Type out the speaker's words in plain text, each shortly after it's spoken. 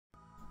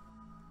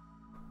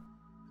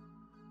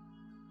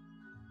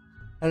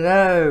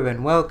Hello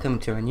and welcome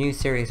to a new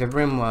series of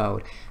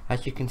Rimworld.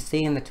 As you can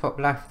see in the top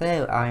left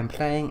there, I am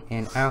playing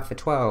in Alpha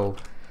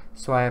 12.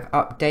 So I have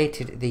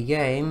updated the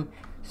game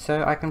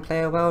so I can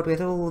play a world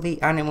with all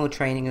the animal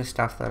training and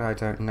stuff that I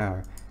don't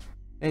know.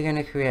 We're going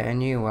to create a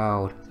new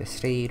world. The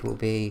seed will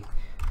be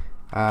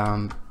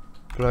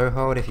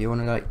blohod if you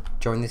want to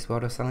join this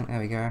world or something.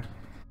 There we go.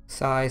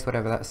 Size,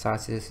 whatever that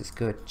size is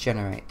good.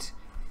 Generate.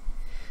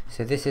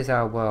 So this is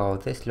our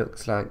world. This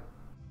looks like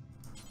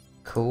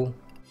cool.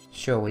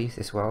 Sure, we'll use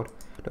this world.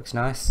 Looks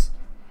nice.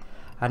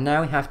 And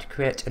now we have to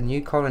create a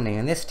new colony,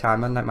 and this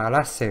time, unlike my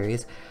last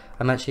series,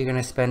 I'm actually going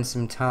to spend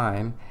some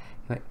time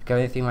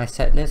going through my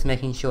settlers,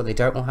 making sure they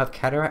don't all have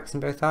cataracts in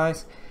both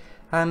eyes,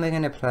 and we're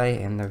going to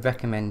play in the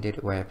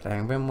recommended way of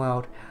playing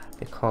Rimworld,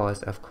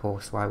 because of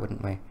course, why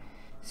wouldn't we?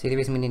 See, the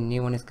reason we need a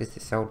new one is because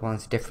this old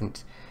one's a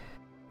different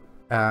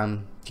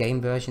game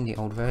version, the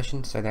old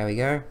version, so there we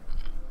go.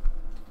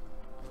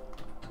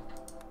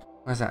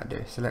 What does that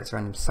do? Select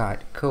random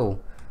site.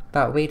 Cool.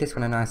 But we just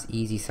want a nice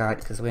easy site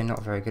because we're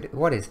not very good at...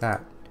 What is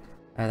that?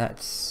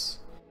 That's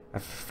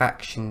a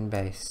faction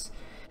base.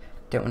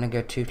 Don't want to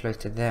go too close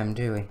to them,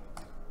 do we?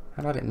 How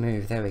about it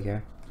move? There we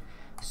go.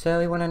 So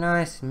we want a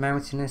nice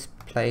mountainous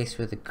place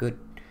with a good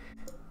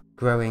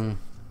growing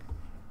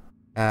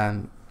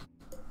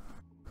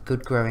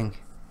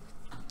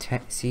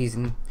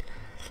season.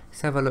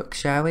 Let's have a look,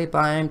 shall we?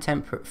 Biome,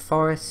 temperate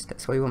forest.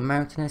 That's what we want.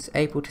 Mountainous.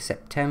 April to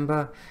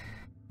September.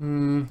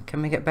 Can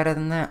we get better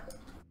than that?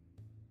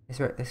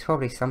 There's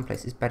probably some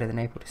places better than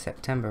April to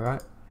September,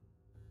 right?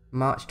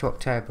 March to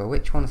October.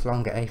 Which one's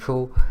longer?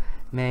 April,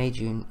 May,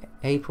 June,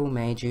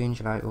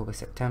 July, August,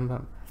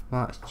 September.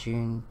 March,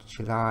 June,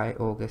 July,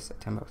 August,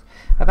 September.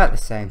 About the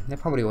same. They're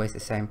probably always the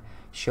same.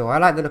 Sure, I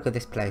like the look of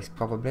this place,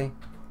 probably.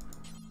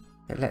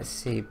 But let's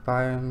see.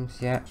 Biomes,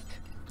 yep.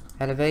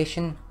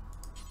 Elevation.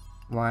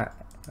 Why?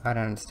 I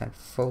don't understand.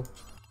 Full.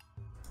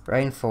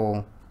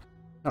 Rainfall.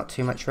 Not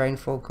too much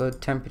rainfall. Good.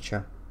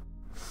 Temperature.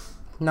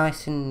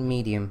 Nice and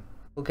medium.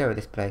 We'll go with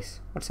this place.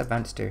 What's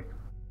advanced do?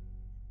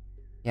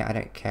 Yeah, I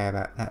don't care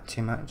about that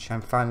too much. I'm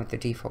fine with the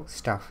default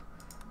stuff.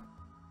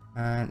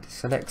 And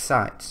select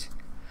sites.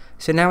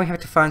 So now we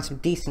have to find some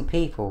decent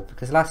people,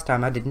 because last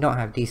time I did not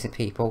have decent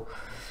people,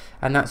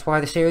 and that's why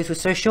the series was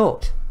so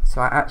short.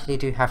 So I actually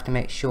do have to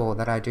make sure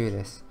that I do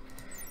this.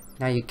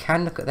 Now you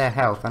can look at their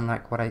health,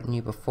 unlike what I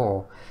knew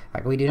before.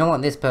 Like, we do not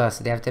want this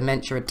person. They have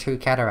dementia and 2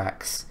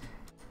 cataracts.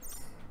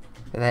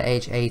 But they're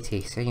age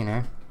 80, so you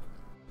know.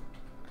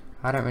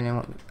 I don't really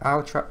want...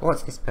 I'll try...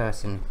 What's this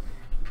person?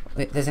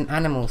 Wait, there's an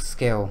animal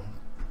skill.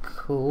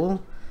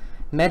 Cool.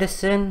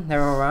 Medicine,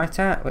 they're alright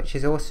at, which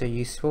is also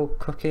useful.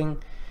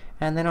 Cooking.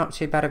 And they're not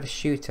too bad of a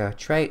shooter.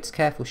 Traits,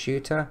 careful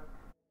shooter.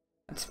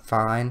 That's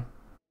fine.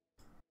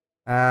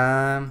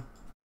 Mental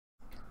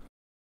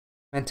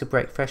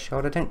break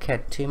threshold. I don't care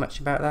too much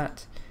about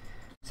that.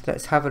 So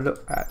let's have a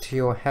look at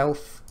your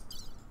health.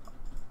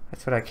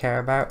 That's what I care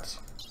about.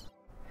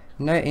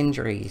 No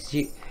injuries.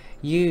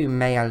 You,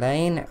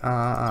 Mayalane,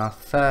 are our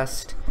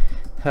first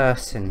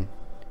person.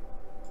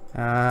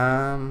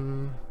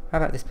 How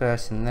about this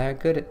person? They're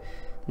good at...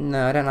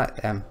 No, I don't like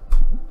them.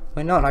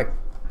 We're not like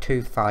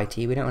too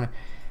fighty. We don't want to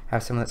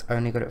have someone that's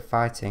only good at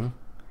fighting.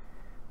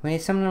 We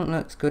need someone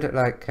that's good at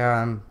like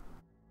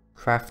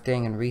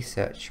crafting and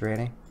research,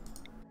 really.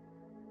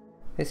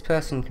 This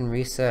person can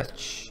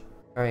research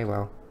very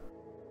well.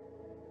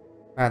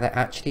 Wow, they're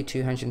actually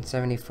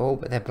 274,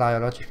 but they're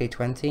biologically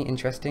 20.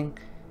 Interesting.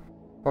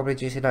 Probably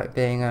due to like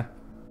being a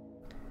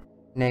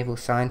naval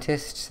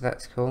scientist, so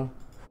that's cool.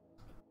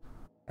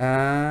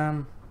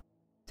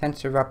 Tends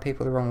to rub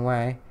people the wrong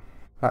way.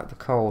 Like the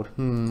cold.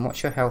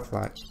 What's your health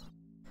like?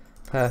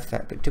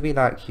 Perfect, but do we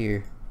like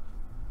you?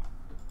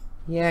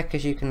 Yeah,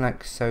 because you can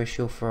like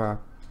social for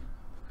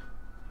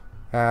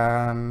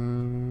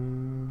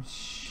a...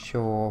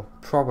 Sure,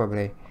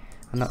 probably.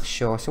 I'm not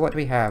sure. So what do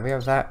we have? We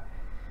have that.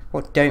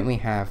 What don't we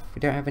have? We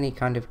don't have any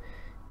kind of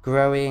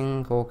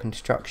growing or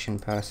construction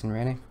person,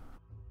 really.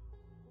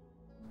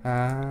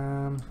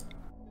 They're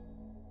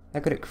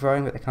good at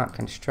growing, but they can't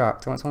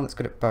construct. I want someone that's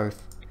good at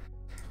both.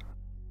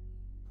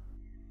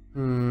 I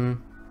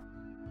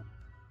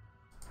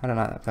don't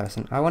like that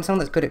person. I want someone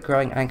that's good at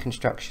growing and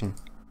construction.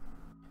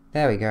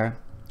 There we go.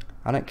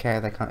 I don't care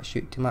if they can't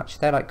shoot too much.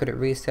 They're like good at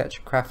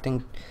research,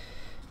 crafting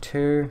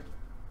too.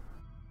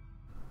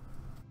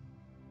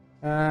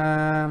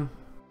 They're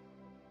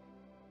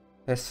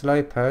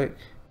slowpoke.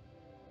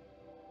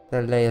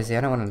 They're lazy.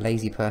 I don't want a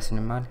lazy person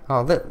in mind.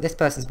 Oh, look, this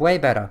person's way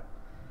better.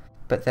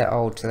 But they're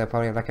old, so they'll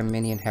probably have like a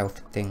million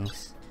health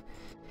things.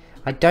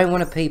 I don't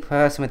want a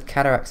person with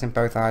cataracts in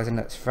both eyes and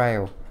that's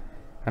frail.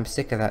 I'm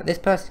sick of that. This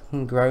person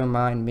can grow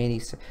mine mini.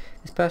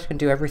 This person can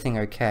do everything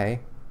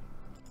okay.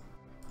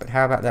 But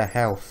how about their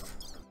health?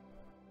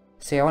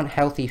 See, I want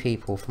healthy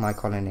people for my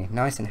colony.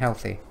 Nice and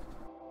healthy.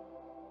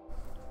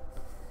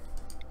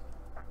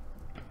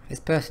 This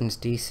person's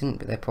decent,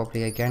 but they're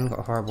probably again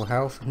got horrible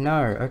health.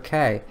 No,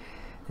 okay.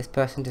 This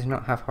person does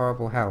not have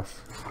horrible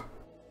health.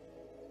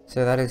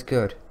 So that is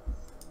good.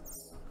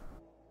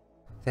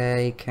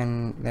 They're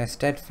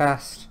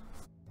steadfast.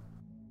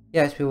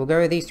 Yes, we will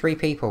go with these 3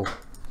 people.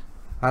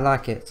 I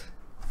like it.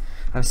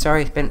 I'm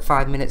sorry I spent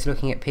 5 minutes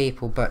looking at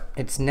people, but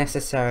it's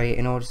necessary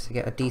in order to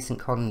get a decent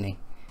colony.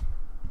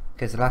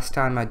 Because the last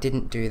time I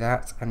didn't do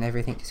that, and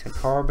everything just went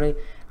horribly,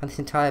 and this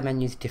entire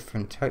menu is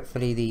different.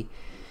 Hopefully the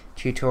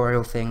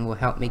tutorial thing will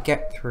help me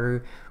get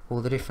through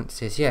all the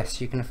differences.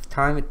 Yes, you can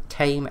time a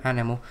tame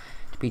animal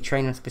to be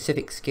trained on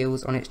specific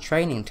skills on its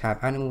training tab.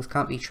 Animals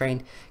can't be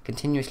trained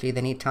continuously,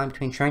 they need time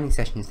between training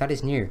sessions. That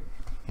is new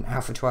in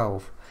Alpha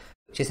 12,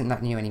 which isn't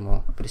that new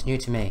anymore, but it's new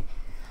to me.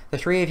 The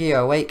 3 of you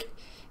are awake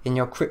in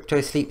your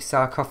crypto-sleep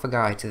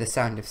sarcophagi to the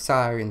sound of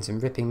sirens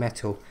and ripping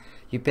metal.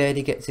 You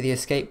barely get to the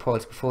escape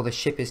pods before the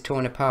ship is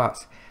torn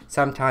apart.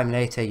 Sometime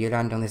later you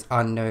land on this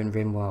unknown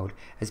Rimworld.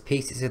 As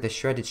pieces of the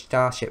shredded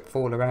starship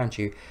fall around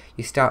you,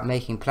 you start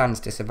making plans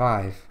to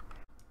survive.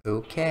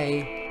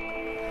 Okay.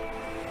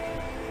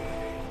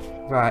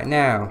 Right,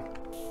 now.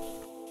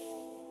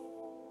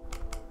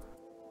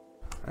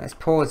 Let's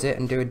pause it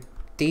and do a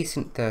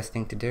decent thirst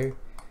thing to do.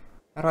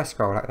 How do I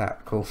scroll like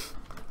that? Cool.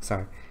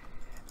 Sorry.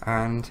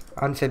 And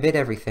unforbid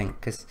everything,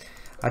 because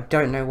I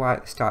don't know why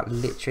at the start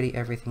literally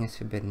everything is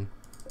forbidden.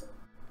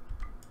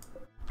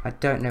 I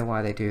don't know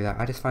why they do that.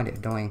 I just find it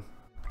annoying.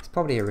 There's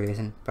probably a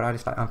reason, but I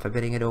just like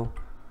unforbidding it all.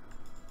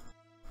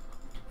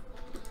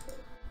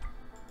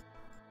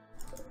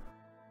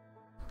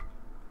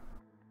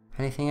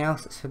 Anything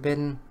else that's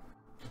forbidden?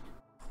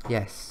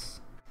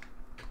 Yes.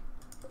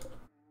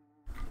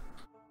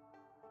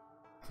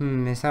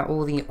 Is that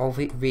all the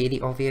really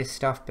obvious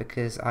stuff?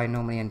 Because I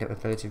normally end up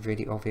with loads of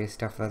really obvious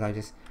stuff that I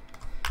just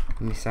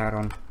miss out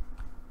on.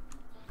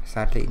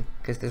 Sadly.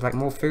 Because there's like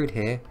more food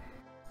here,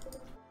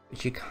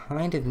 which you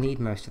kind of need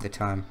most of the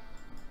time.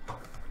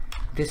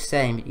 I'm just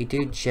saying, but you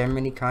do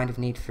generally kind of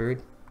need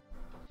food.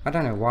 I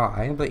don't know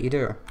why, but you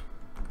do.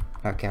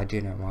 Okay, I do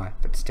know why,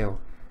 but still.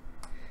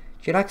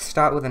 Do you like to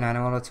start with an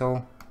animal at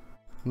all?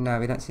 No,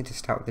 we don't seem to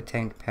start with a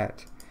tamed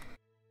pet.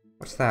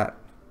 What's that?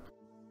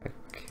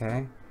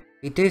 Okay.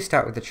 We do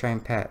start with the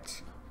trained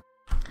pet.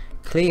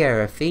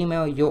 Cleo, a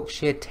female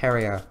Yorkshire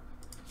terrier.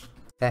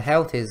 Their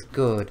health is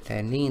good,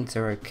 their needs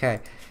are okay.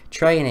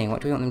 Training,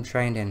 what do we want them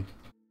trained in?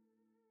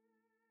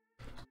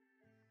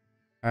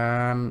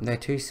 They're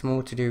too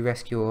small to do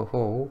rescue or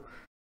haul.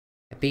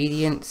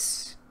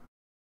 Obedience,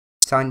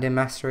 signed in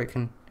master, it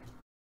can...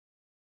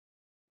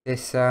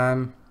 This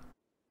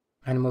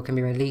animal can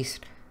be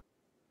released.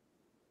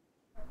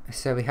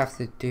 So we have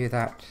to do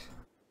that.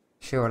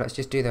 Sure, let's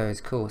just do those.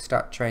 Cool,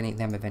 start training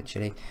them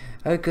eventually.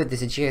 Oh good,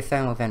 there's a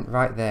geothermal vent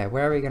right there.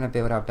 Where are we going to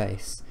build our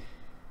base?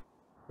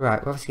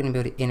 Right, we're obviously going to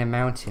build it in a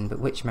mountain, but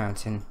which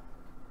mountain?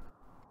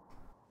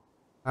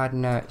 I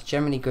don't know, it's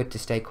generally good to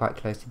stay quite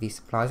close to these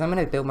supplies. I'm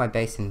going to build my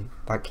base in,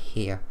 like,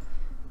 here.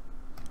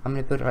 I'm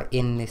going to build it, like,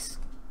 in this,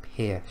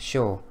 here.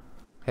 Sure.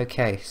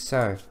 Okay,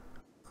 so.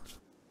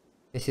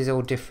 This is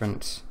all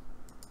different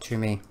to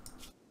me.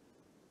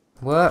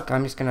 Work,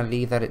 I'm just going to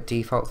leave that at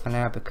default for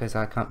now because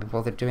I can't be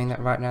bothered doing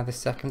that right now this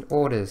second.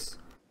 Orders.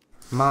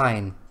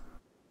 Mine.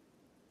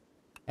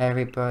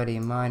 Everybody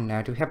mine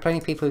now. Do we have plenty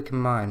of people who can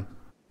mine?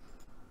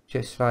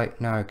 Just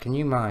like, no, can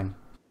you mine?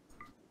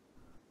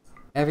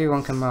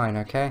 Everyone can mine,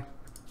 okay?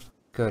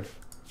 Good.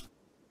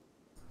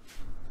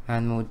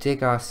 And we'll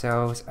dig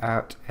ourselves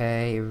out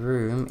a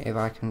room if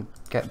I can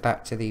get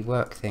back to the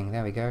work thing.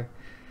 There we go.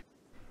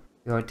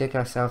 We'll dig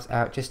ourselves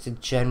out just a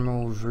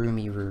general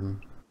roomy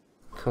room.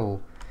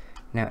 Cool.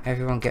 Now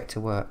everyone get to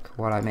work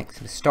while I make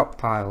some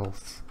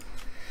stockpiles.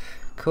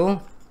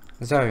 Cool.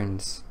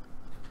 Zones.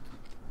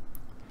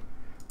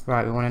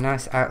 Right, we want a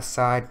nice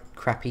outside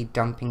crappy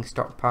dumping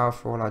stockpile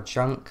for all our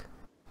junk.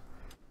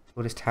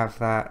 We'll just have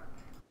that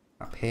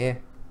up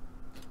here.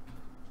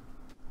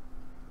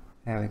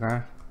 There we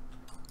go.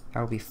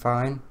 That'll be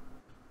fine.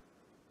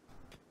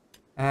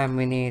 And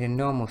we need a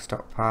normal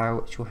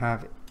stockpile which will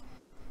have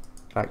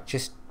like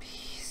just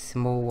a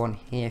small one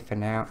here for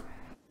now.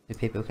 So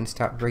people can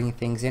start bringing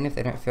things in if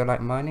they don't feel like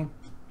mining.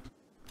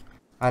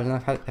 I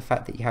love the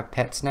fact that you have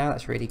pets now.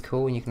 That's really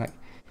cool, and you can like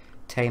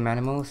tame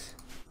animals.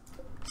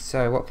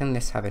 So what can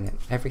this have in it?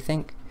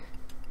 Everything.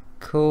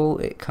 Cool.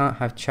 It can't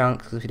have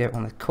chunks because we don't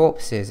want the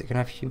corpses. It can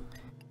have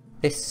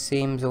this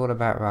seems all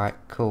about right.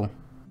 Cool.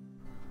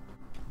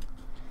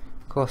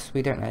 Of course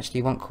we don't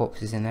actually want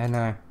corpses in there,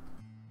 no.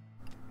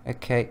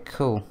 Okay,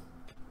 cool.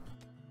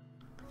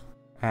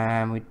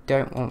 And we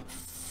don't want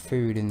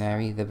food in there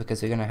either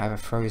because we're going to have a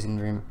frozen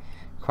room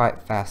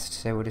quite fast,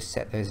 so we'll just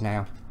set those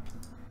now.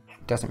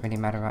 It doesn't really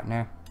matter right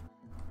now.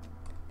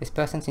 This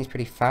person seems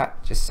pretty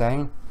fat, just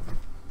saying,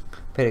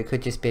 but it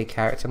could just be a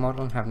character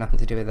model and have nothing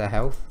to do with their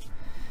health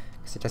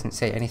because it doesn't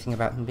say anything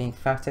about them being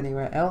fat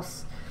anywhere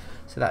else,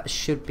 so that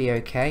should be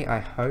okay, I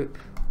hope.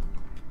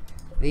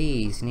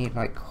 These need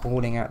like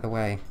hauling out the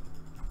way.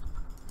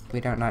 We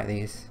don't like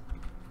these.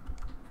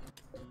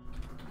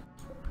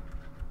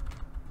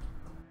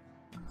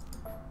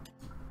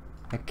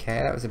 Okay,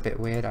 that was a bit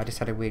weird. I just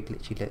had a weird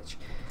glitchy glitch.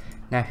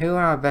 Now, who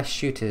are our best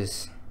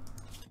shooters?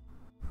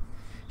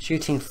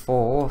 Shooting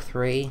 4,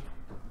 3,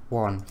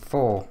 1,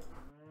 4.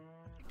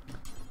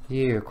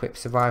 You equip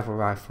survival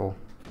rifle.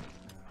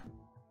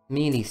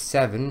 Melee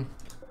 7.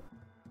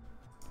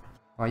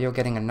 Well, you're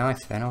getting a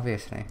knife then,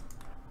 obviously.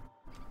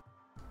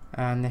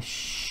 And there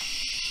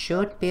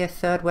should be a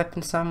third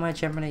weapon somewhere,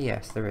 generally.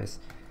 Yes, there is.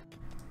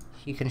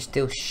 You can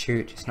still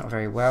shoot, just not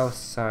very well,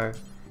 so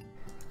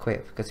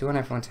equip, because we want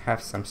everyone to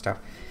have some stuff.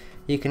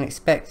 You can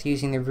expect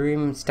using the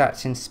room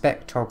stats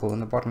inspect toggle in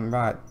the bottom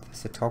right.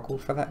 There's a toggle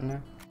for that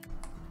now.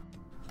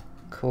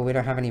 Cool, we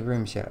don't have any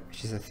rooms yet,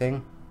 which is a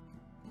thing.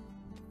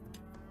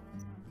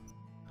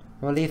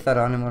 We'll leave that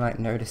on and we'll like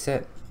notice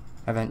it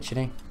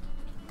eventually.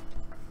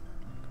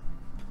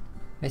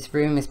 This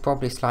room is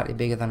probably slightly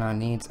bigger than our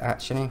needs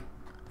actually.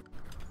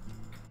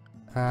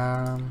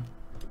 Yeah,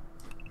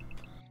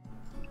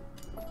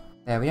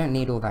 we don't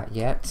need all that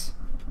yet.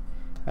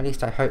 At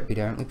least I hope we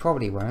don't. We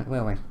probably won't,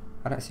 will we?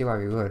 I don't see why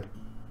we would.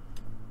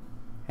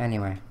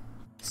 Anyway,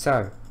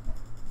 so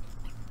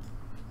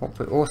what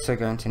we're also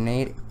going to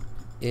need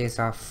is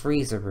our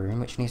freezer room,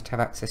 which needs to have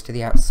access to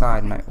the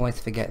outside, and I always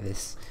forget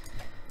this.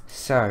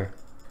 So,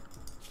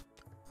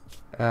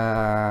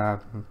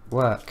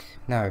 work.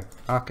 No,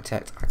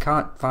 architect. I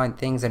can't find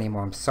things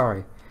anymore, I'm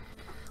sorry.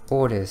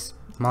 Orders.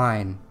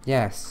 Mine.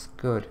 Yes,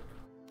 good.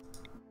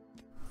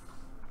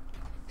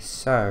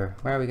 So,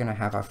 where are we going to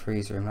have our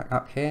freezer room? Like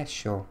up here?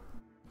 Sure.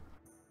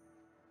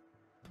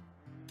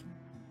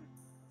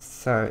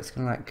 So, it's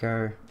going to like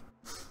go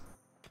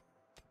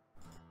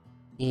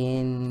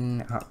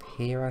in up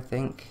here, I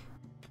think.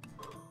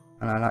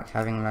 And I like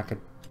having like a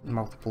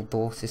multiple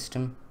door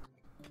system.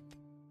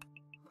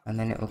 And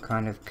then it will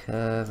kind of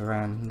curve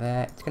around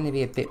there. It's going to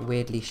be a bit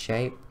weirdly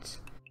shaped.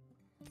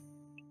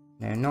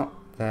 No,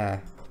 not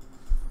there.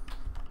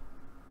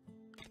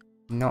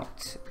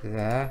 Not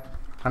there.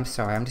 I'm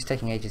sorry, I'm just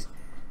taking ages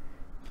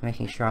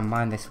making sure I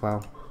mine this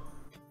well.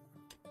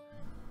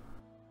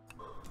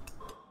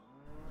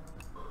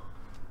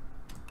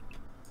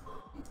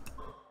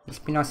 It's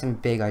be nice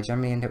and big. I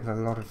generally end up with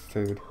a lot of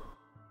food.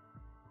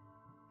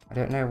 I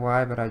don't know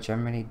why, but I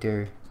generally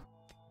do.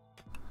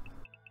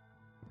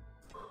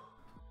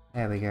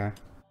 There we go.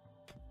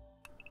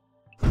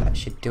 That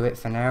should do it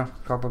for now,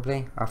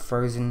 probably. Our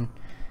frozen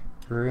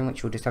room,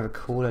 which will just have a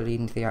cooler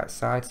leading to the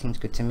outside, seems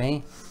good to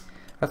me.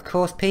 Of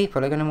course,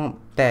 people are going to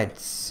want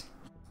beds.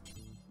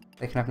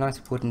 They can have nice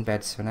wooden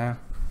beds for now.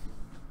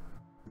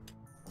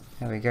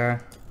 There we go.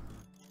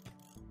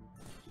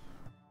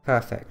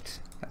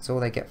 Perfect. That's all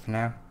they get for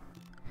now.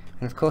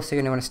 And of course, they're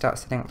going to want to start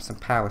setting up some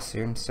power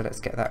soon, so let's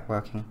get that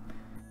working.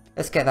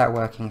 Let's get that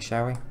working,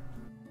 shall we?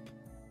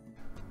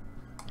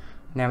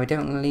 Now, we don't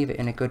want to leave it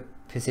in a good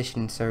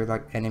position so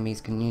like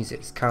enemies can use it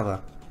as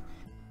cover.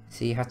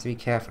 So you have to be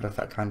careful of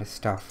that kind of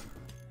stuff.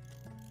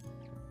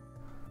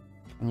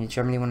 And you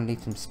generally want to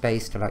leave some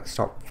space to like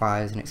stop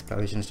fires and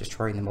explosions,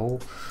 destroying them all.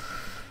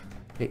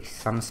 At least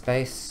some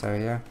space, so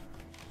yeah.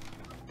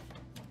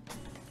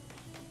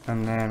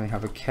 And then we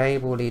have a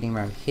cable leading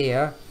around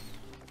here.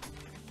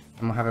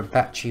 And we'll have a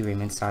battery room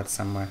inside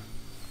somewhere.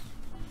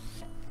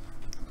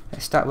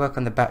 Let's start work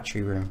on the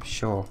battery room,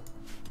 sure.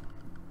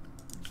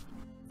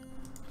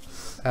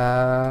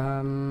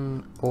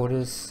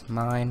 Orders,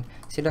 mine.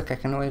 See, look, I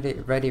can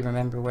already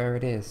remember where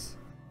it is.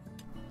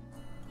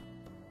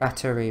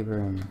 Battery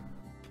room.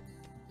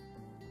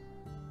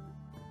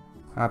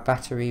 Our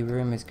battery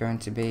room is going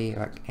to be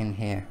like in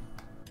here.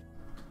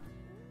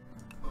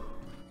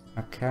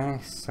 Okay,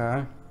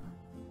 so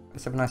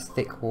let's have a nice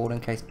thick wall in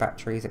case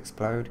batteries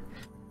explode,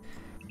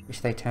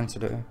 which they tend to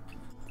do.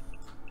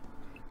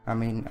 I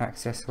mean,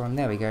 access one.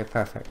 There we go.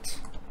 Perfect.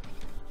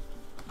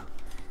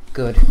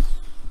 Good.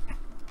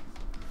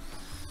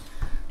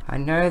 I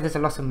know there's a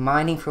lot of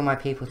mining for my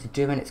people to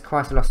do and it's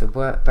quite a lot of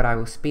work, but I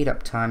will speed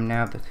up time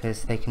now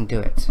because they can do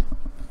it.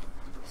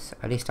 So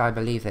at least I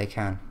believe they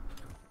can.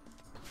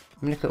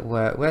 Let me look at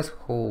work. Where's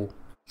Hall?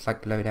 It's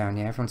like below down.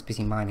 Yeah, everyone's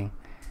busy mining.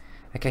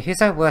 Okay,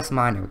 who's our worst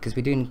miner? Because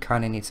we do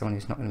kind of need someone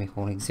who's not going to be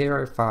hauling.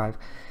 0, 5,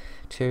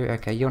 2.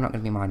 Okay, you're not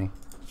going to be mining.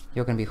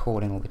 You're going to be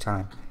hauling all the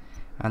time.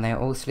 And they're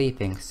all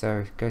sleeping,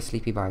 so go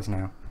sleepy buys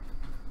now.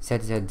 Z,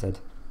 Z, Z.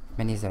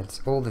 Many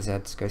Zs. All the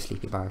Zs go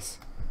sleepy buys.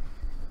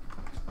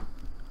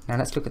 Now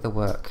let's look at the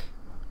work.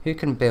 Who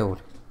can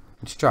build?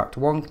 Construct.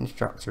 1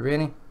 constructor,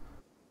 really?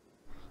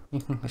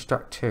 You can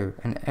construct 2,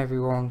 and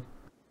everyone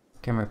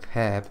can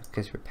repair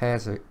because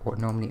repairs are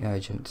normally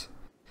urgent.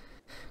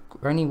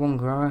 Only 1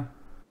 grower.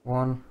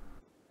 1.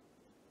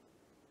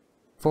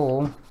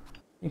 4.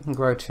 You can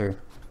grow 2.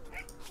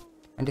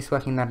 And just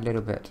working that a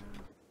little bit.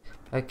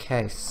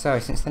 Okay, so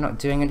since they're not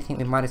doing anything,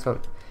 we might as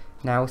well.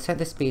 Now we'll set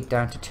the speed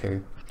down to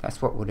 2.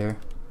 That's what we'll do.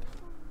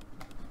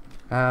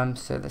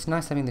 So that's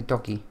nice having the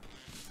doggy.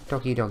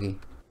 Doggy.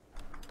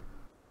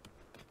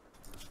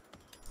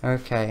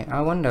 Okay, I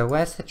wonder,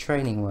 where's the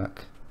training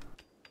work?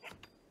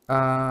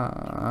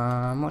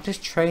 What does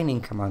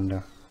training come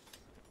under?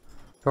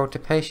 Brought to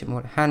patient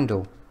would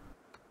handle.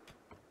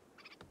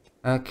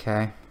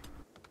 Okay.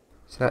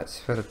 So that's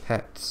for the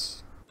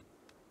pets.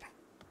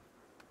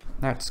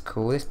 That's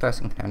cool, this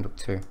person can handle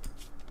 2.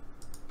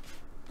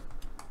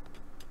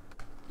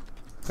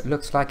 It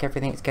looks like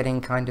everything's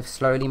getting kind of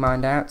slowly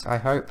mined out, I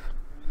hope.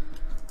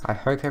 I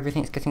hope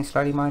everything's getting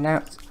slowly mined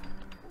out.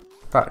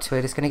 But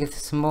we're just going to give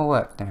this some more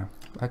work now,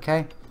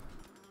 okay?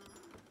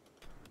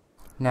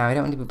 Now, we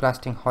don't want to be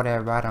blasting hot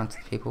air right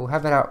onto the people. We'll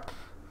have it up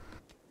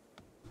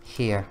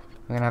here.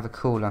 We're going to have a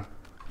cooler.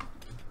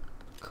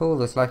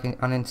 Cooler's like an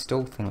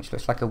uninstalled thing, which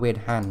looks like a weird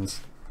hand.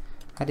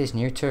 That is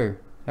new too.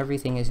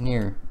 Everything is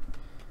new.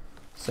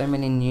 So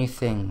many new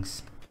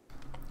things.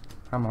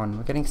 Come on,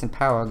 we're getting some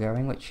power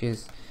going, which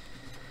is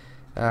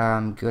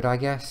good, I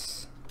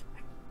guess.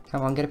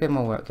 Come on, get a bit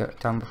more work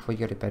done before you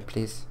go to bed,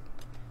 please.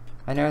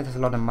 I know there's a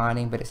lot of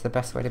mining, but it's the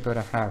best way to build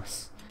a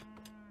house.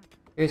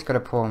 Who's got a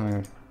poor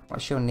mood?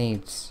 What's your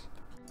needs?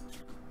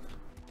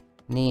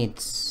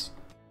 Needs.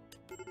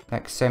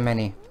 Like so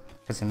many.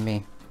 Because of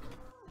me.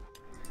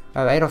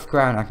 Oh, 8 off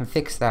ground. I can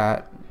fix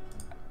that.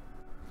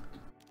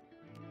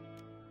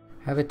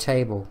 Have a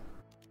table.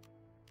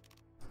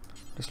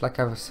 Just like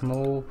I have a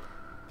small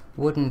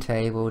wooden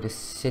table just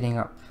sitting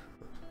up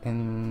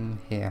in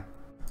here.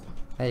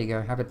 There you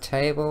go. Have a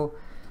table.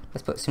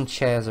 Let's put some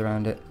chairs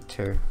around it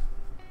too.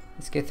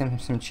 Let's give them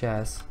some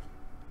chairs.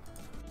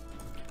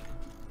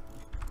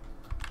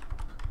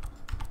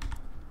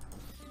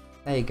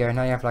 There you go.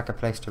 Now you have like a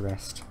place to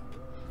rest.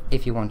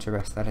 If you want to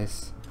rest, that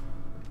is.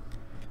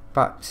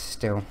 But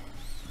still.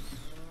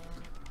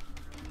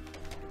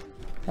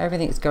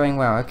 Everything's going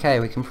well. Okay,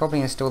 we can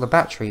probably install the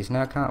batteries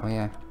now, can't we?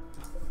 Yeah.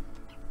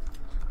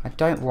 I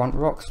don't want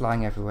rocks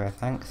lying everywhere,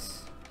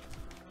 thanks.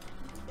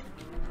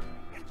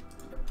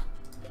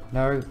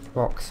 No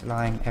rocks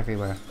lying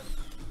everywhere.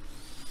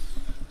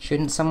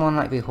 Shouldn't someone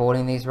like be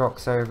hauling these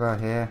rocks over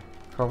here?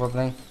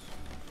 Probably.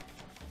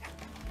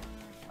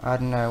 I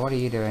don't know, what are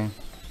you doing?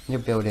 You're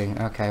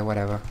building, okay,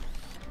 whatever.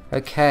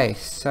 Okay,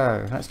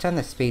 so let's turn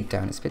the speed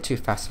down. It's a bit too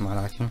fast for my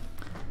liking.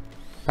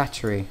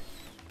 Battery.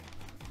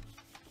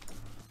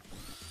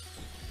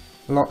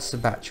 Lots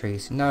of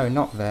batteries. No,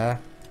 not there.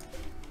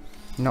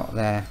 Not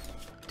there.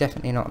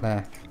 Definitely not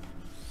there.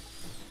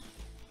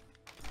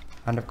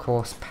 And of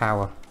course,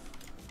 power.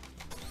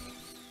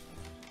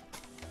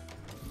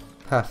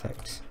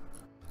 Perfect.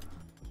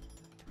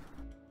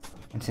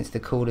 And since the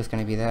cooler's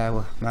going to be there,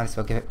 we might as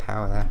well give it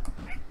power there.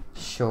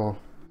 Sure.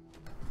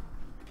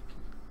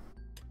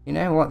 You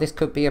know what? This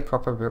could be a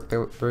proper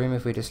room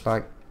if we just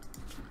like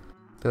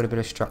build a bit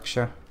of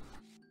structure.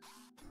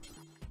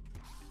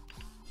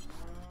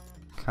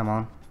 Come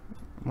on.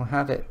 We'll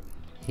have it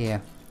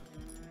here.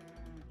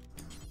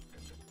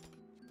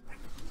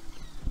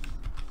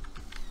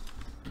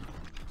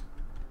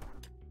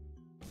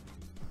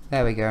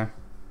 There we go.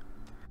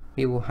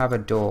 We will have a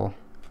door.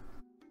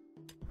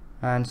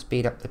 And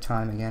speed up the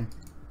time again.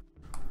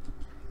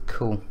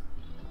 Cool.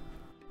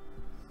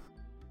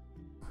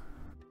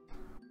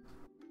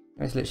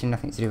 There's literally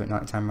nothing to do at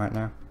night time right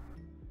now.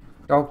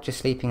 Dog just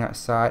sleeping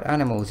outside.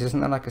 Animals, isn't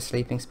there like a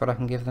sleeping spot I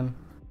can give them?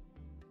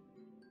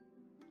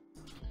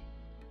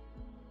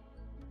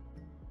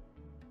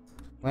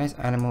 Where's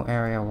animal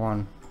area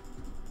 1?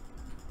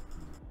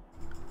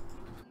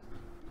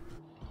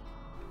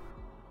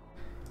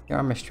 Yeah,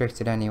 I'm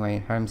restricted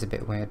anyway. Home's a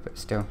bit weird, but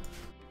still.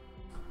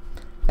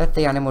 Let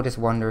the animal just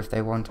wander if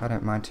they want. I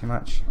don't mind too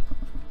much.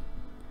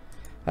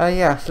 Oh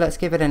yeah, so let's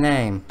give it a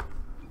name.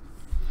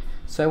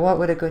 So what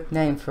would a good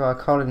name for our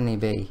colony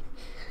be?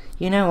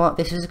 You know what?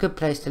 This is a good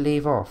place to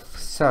leave off.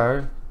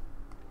 So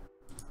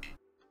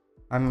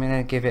I'm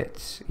gonna give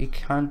it. You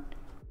can't.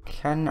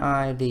 Can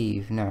I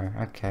leave? No.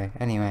 Okay.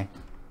 Anyway.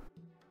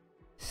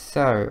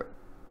 So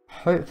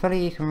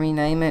hopefully you can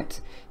rename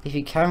it. If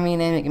you can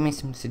rename it, give me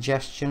some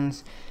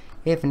suggestions.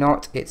 If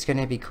not, it's going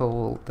to be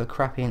called the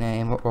crappy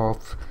name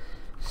of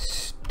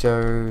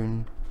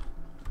Stone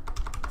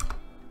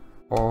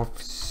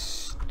Own.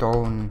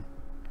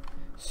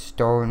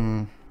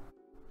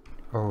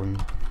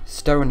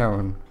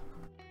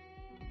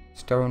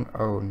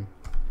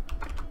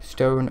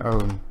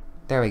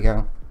 There we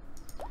go.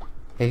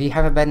 If you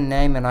have a better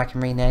name and I can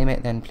rename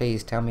it, then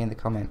please tell me in the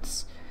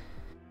comments.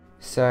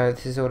 So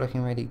this is all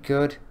looking really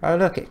good. Oh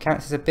look, it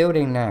counts as a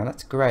building now.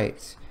 That's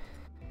great.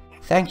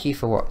 Thank you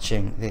for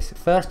watching this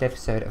first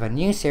episode of a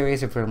new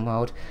series of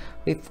Rimworld.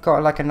 We've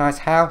got like a nice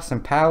house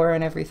and power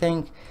and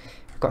everything.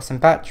 We've got some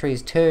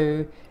batteries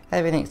too.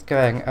 Everything's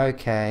going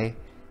okay.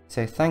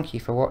 So thank you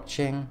for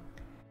watching.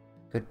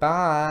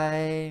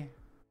 Goodbye.